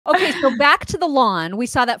Okay, so back to the lawn. We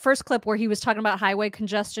saw that first clip where he was talking about highway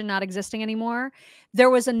congestion not existing anymore. There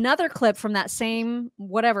was another clip from that same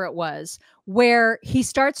whatever it was where he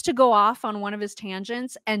starts to go off on one of his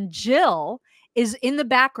tangents, and Jill is in the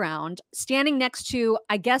background standing next to,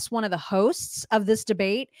 I guess, one of the hosts of this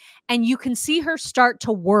debate, and you can see her start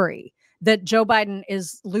to worry that Joe Biden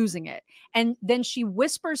is losing it. And then she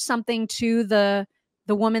whispers something to the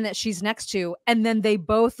woman that she's next to, and then they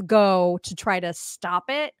both go to try to stop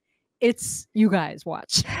it. It's, you guys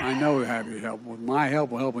watch. I know we have your help. With my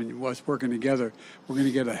help, helping us working together, we're going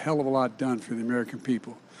to get a hell of a lot done for the American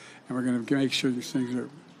people, and we're going to make sure these things are.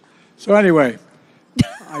 So anyway,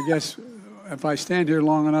 I guess if I stand here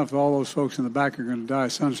long enough, all those folks in the back are going to die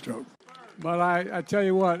of sunstroke. But I tell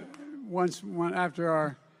you what,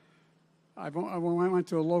 after I went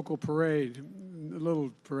to a local parade, a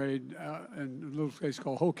little parade in a little place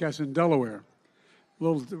called Hocassin, Delaware,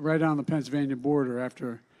 right down the Pennsylvania border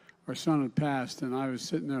after our son had passed, and I was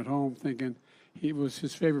sitting there at home thinking it was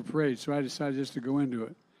his favorite parade, so I decided just to go into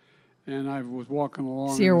it. And I was walking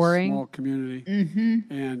along in a small community,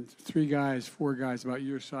 and 4 guys about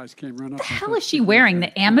your size came running up. What the hell is she wearing?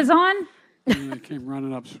 The Amazon? And they came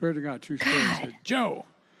running up. Swear to God, true story. I said, Joe,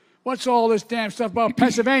 what's all this damn stuff about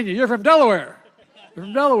Pennsylvania? You're from Delaware. You're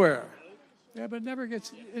from Delaware. Yeah, but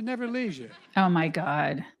it never leaves you. Oh, my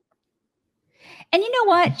God. And you know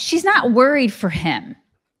what? She's not worried for him.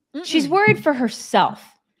 She's worried for herself.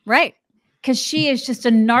 Right. Because she is just a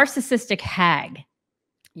narcissistic hag.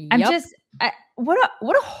 Yep. What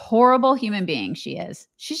a horrible human being she is.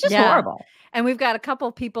 She's just horrible. And we've got a couple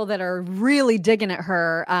of people that are really digging at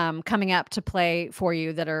her coming up to play for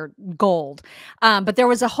you that are gold. But there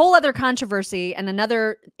was a whole other controversy and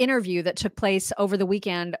another interview that took place over the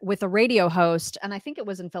weekend with a radio host. And I think it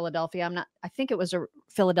was in Philadelphia. I think it was a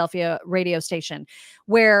Philadelphia radio station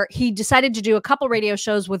where he decided to do a couple radio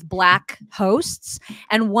shows with Black hosts.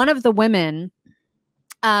 And one of the women,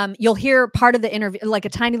 you'll hear part of the interview, like a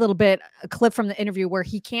tiny little bit, a clip from the interview where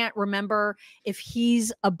he can't remember if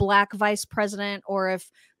he's a Black vice president or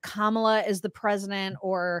if Kamala is the president,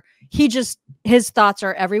 or his thoughts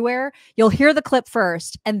are everywhere. You'll hear the clip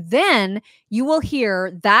first, and then you will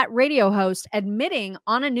hear that radio host admitting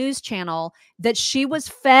on a news channel that she was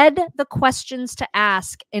fed the questions to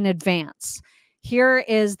ask in advance. Here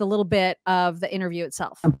is the little bit of the interview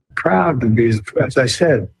itself. I'm proud to be, as I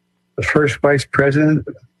said, the first vice president,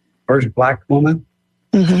 first Black woman,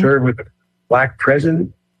 served with a Black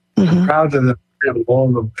president. I'm proud of the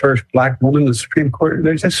first Black woman in the Supreme Court.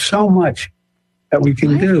 There's just so much that we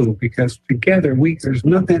can do because together there's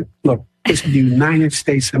nothing. Look, it's the United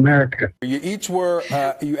States of America. You each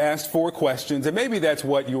you asked 4 questions, and maybe that's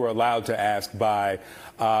what you were allowed to ask by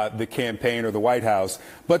the campaign or the White House.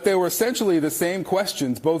 But they were essentially the same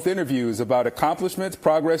questions, both interviews, about accomplishments,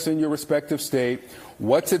 progress in your respective state,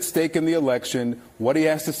 what's at stake in the election, what he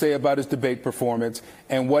has to say about his debate performance,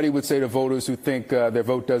 and what he would say to voters who think their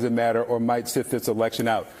vote doesn't matter or might sit this election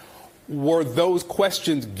out. Were those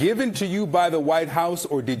questions given to you by the White House,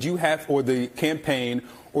 or or the campaign,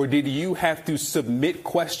 or did you have to submit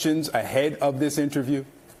questions ahead of this interview?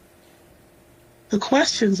 The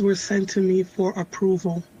questions were sent to me for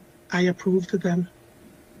approval. I approved of them.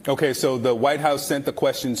 Okay, so the White House sent the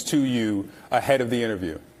questions to you ahead of the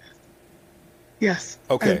interview? Yes.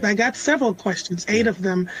 Okay. I got several questions, 8 of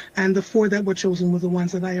them, and the 4 that were chosen were the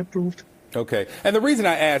ones that I approved. Okay. And the reason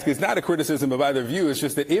I ask is not a criticism of either of you. It's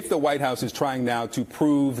just that if the White House is trying now to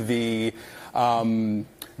prove the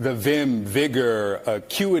vim, vigor,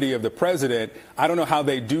 acuity of the president, I don't know how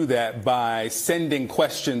they do that by sending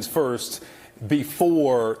questions first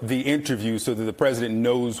before the interview so that the president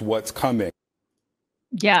knows what's coming.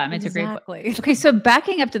 Yeah, I mean, it's a great. Okay, so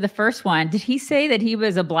backing up to the first one, did he say that he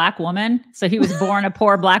was a Black woman? So he was born a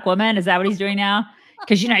poor Black woman? Is that what he's doing now?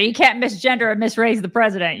 Because, you can't misgender or misraise the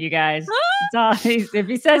president, you guys. If he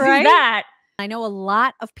says he's that. I know a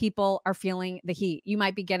lot of people are feeling the heat. You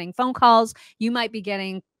might be getting phone calls. You might be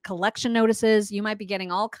getting collection notices. You might be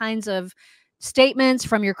getting all kinds of statements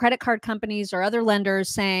from your credit card companies or other lenders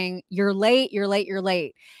saying, you're late, you're late, you're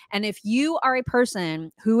late. And if you are a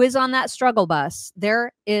person who is on that struggle bus,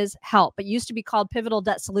 there is help. It used to be called Pivotal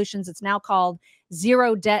Debt Solutions. It's now called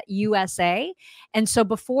Zero Debt USA. And so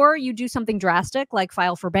before you do something drastic, like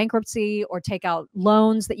file for bankruptcy or take out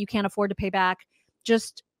loans that you can't afford to pay back,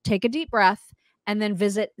 just take a deep breath and then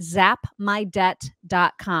visit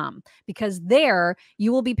zapmydebt.com, because there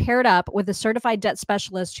you will be paired up with a certified debt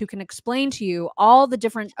specialist who can explain to you all the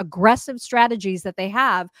different aggressive strategies that they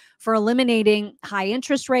have for eliminating high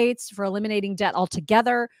interest rates, for eliminating debt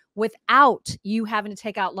altogether without you having to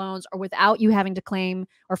take out loans or without you having to claim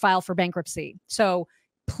or file for bankruptcy. So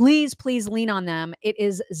please, please lean on them. It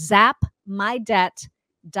is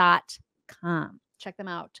zapmydebt.com. Check them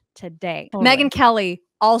out today. Totally. Megyn Kelly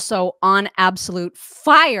also on absolute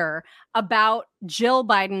fire about Jill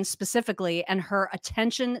Biden specifically and her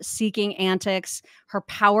attention-seeking antics, her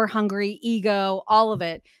power-hungry ego, all of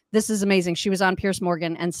it. This is amazing. She was on Piers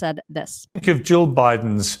Morgan and said this. Think of Jill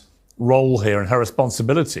Biden's role here and her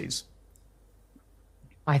responsibilities.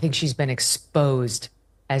 I think she's been exposed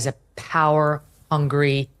as a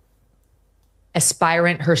power-hungry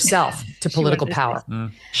aspirant herself to political power.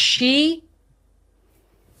 She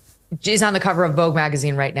is on the cover of Vogue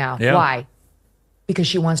magazine right now. Yeah. Why? Because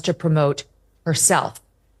she wants to promote herself.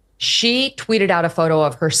 She tweeted out a photo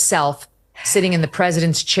of herself sitting in the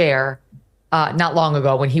president's chair not long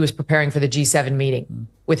ago when he was preparing for the G7 meeting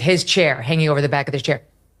with his chair hanging over the back of the chair.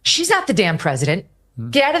 She's not the damn president.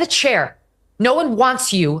 Get out of the chair. No one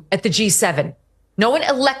wants you at the G7. No one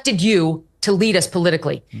elected you to lead us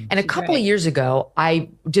politically. And a couple of years ago, I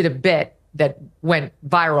did a bit that went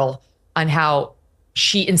viral on how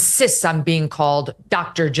she insists on being called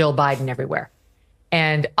Dr. Jill Biden everywhere.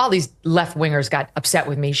 And all these left wingers got upset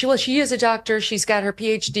with me. She is a doctor. She's got her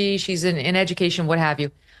PhD. She's in education, what have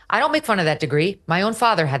you. I don't make fun of that degree. My own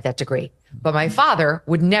father had that degree. But my father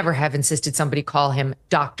would never have insisted somebody call him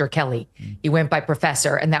Dr. Kelly. He went by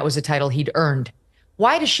professor, and that was a title he'd earned.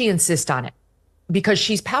 Why does she insist on it? Because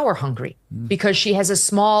she's power hungry, because she has a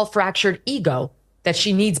small fractured ego that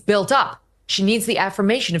she needs built up. She needs the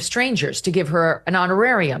affirmation of strangers to give her an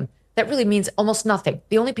honorarium that really means almost nothing.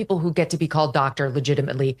 The only people who get to be called doctor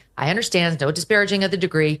legitimately, I understand, no disparaging of the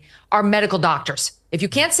degree, are medical doctors. If you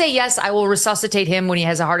can't say, yes, I will resuscitate him when he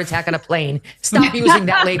has a heart attack on a plane, stop using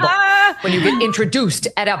that label when you get introduced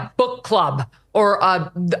at a book club or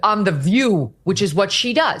on The View, which is what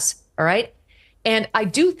she does, all right? And I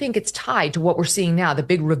do think it's tied to what we're seeing now, the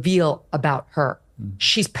big reveal about her.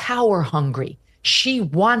 She's power hungry. She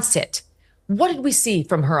wants it. What did we see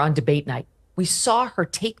from her on debate night? We saw her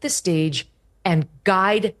take the stage and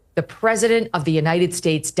guide the president of the United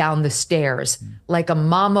States down the stairs like a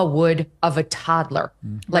mama would of a toddler,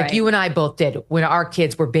 like you and I both did when our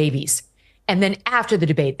kids were babies. And then after the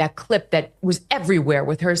debate, that clip that was everywhere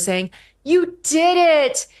with her saying, "You did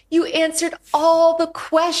it. You answered all the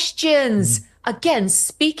questions." Again,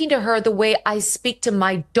 speaking to her the way I speak to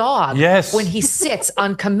my dog when he sits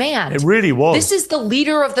on command. It really was. This is the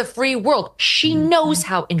leader of the free world. She knows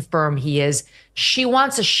how infirm he is. She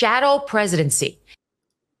wants a shadow presidency.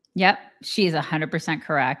 Yep. She is 100%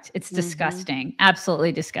 correct. It's disgusting.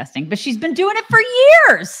 Absolutely disgusting. But she's been doing it for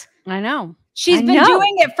years. I know. She's been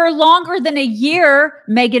doing it for longer than a year,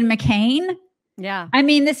 Meghan McCain. Yeah. I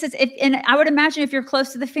mean, and I would imagine if you're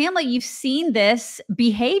close to the family, you've seen this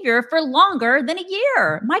behavior for longer than a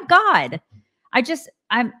year. My God.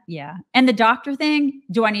 Yeah. And the doctor thing,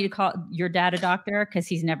 do I need to call your dad a doctor? Because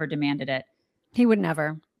he's never demanded it. He would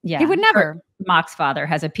never. Yeah. He would never. Mock's father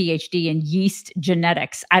has a PhD in yeast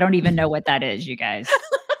genetics. I don't even know what that is, you guys.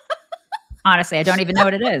 Honestly, I don't even know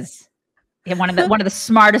what it is. One of the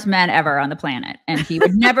smartest men ever on the planet. And he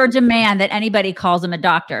would never demand that anybody calls him a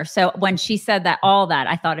doctor. So when she said all that,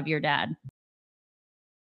 I thought of your dad.